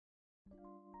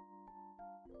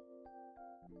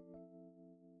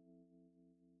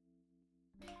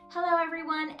Hello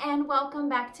everyone and welcome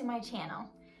back to my channel.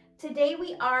 Today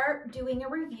we are doing a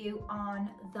review on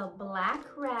the Black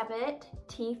Rabbit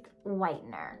Teeth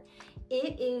Whitener.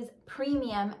 It is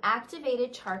premium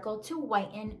activated charcoal to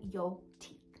whiten your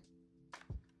teeth.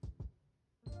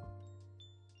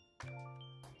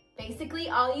 Basically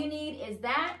all you need is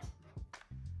that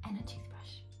and a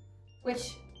toothbrush,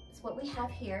 which is what we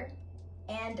have here.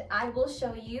 And I will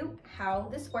show you how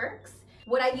this works.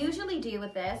 What I usually do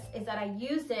with this is that I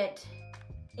use it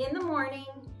in the morning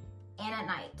and at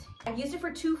night. I've used it for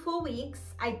 2 full weeks.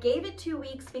 I gave it 2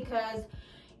 weeks because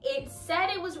it said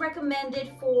it was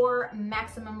recommended for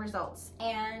maximum results,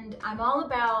 and I'm all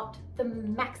about the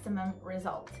maximum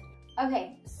result.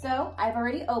 Okay, so I've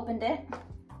already opened it.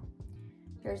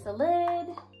 Here's the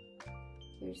lid.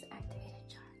 Here's activated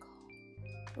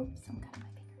charcoal. Oops, some cut on my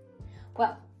finger.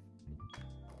 Well,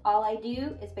 all I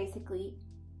do is basically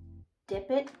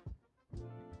dip it. I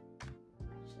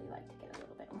actually like to get a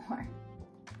little bit more.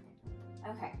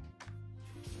 Okay.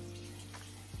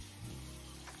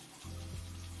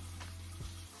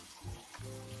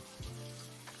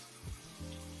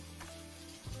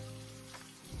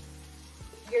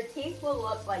 Your teeth will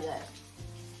look like this.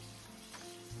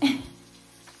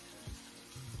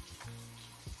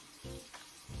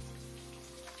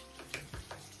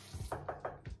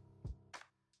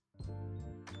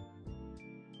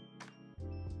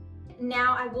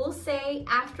 Now I will say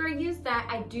after I use that,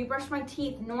 I do brush my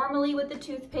teeth normally with the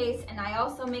toothpaste, and I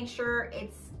also make sure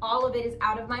all of it is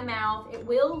out of my mouth. It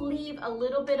will leave a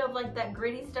little bit of like that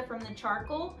gritty stuff from the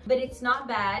charcoal, but it's not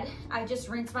bad. I just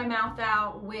rinse my mouth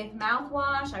out with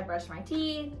mouthwash, I brush my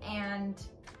teeth, and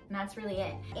that's really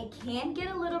it. It can get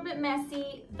a little bit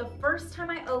messy. The first time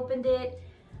I opened it,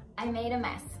 I made a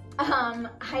mess.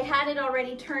 I had it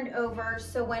already turned over,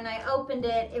 so when I opened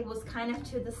it, it was kind of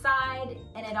to the side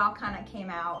and it all kind of came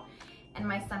out, and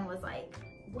my son was like,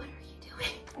 "What are you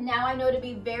doing?" Now I know to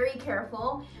be very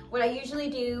careful. What I usually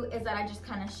do is that I just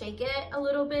kind of shake it a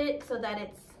little bit so that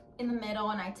it's in the middle,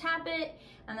 and I tap it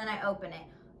and then I open it.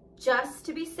 Just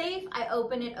to be safe, I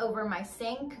open it over my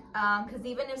sink, because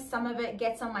even if some of it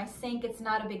gets on my sink, it's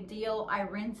not a big deal. I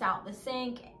rinse out the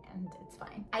sink and it's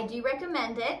fine. I do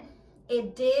recommend it.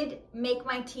 It did make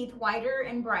my teeth whiter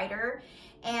and brighter,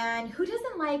 and who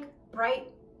doesn't like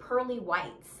bright pearly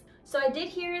whites? So I did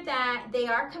hear that they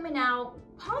are coming out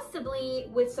possibly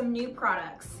with some new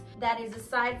products that is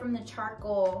aside from the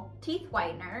charcoal teeth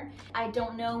whitener. I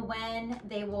don't know when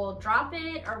they will drop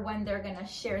it or when they're gonna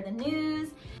share the news,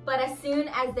 but as soon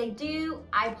as they do,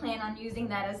 I plan on using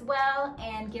that as well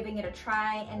and giving it a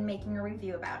try and making a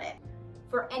review about it.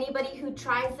 For anybody who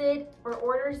tries it or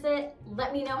orders it,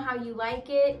 let me know how you like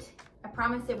it. I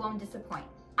promise it won't disappoint.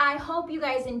 I hope you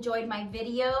guys enjoyed my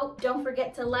video. Don't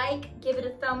forget to like, give it a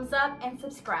thumbs up, and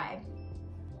subscribe.